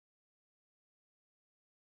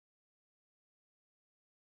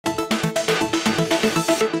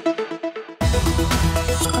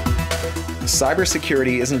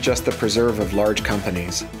cybersecurity isn't just the preserve of large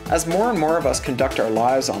companies. As more and more of us conduct our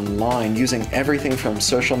lives online using everything from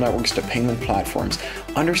social networks to payment platforms,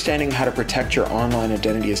 understanding how to protect your online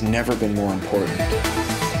identity has never been more important.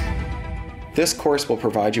 This course will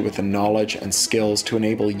provide you with the knowledge and skills to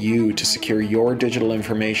enable you to secure your digital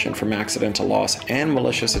information from accidental loss and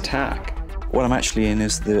malicious attack. What I'm actually in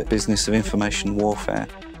is the business of information warfare.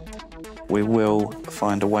 We will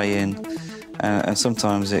find a way in, and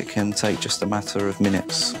sometimes it can take just a matter of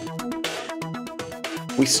minutes.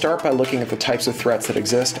 We start by looking at the types of threats that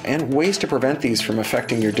exist and ways to prevent these from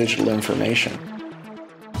affecting your digital information.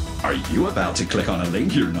 Are you about to click on a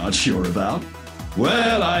link you're not sure about?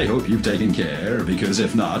 Well, I hope you've taken care, because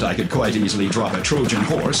if not, I could quite easily drop a Trojan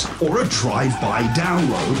horse, or a drive-by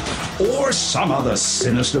download, or some other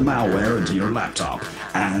sinister malware into your laptop,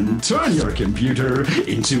 and turn your computer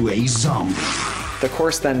into a zombie. The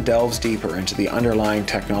course then delves deeper into the underlying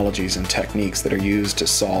technologies and techniques that are used to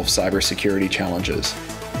solve cybersecurity challenges.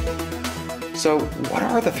 So, what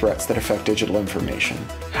are the threats that affect digital information?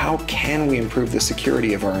 How can we improve the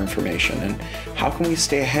security of our information? And how can we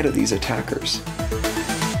stay ahead of these attackers?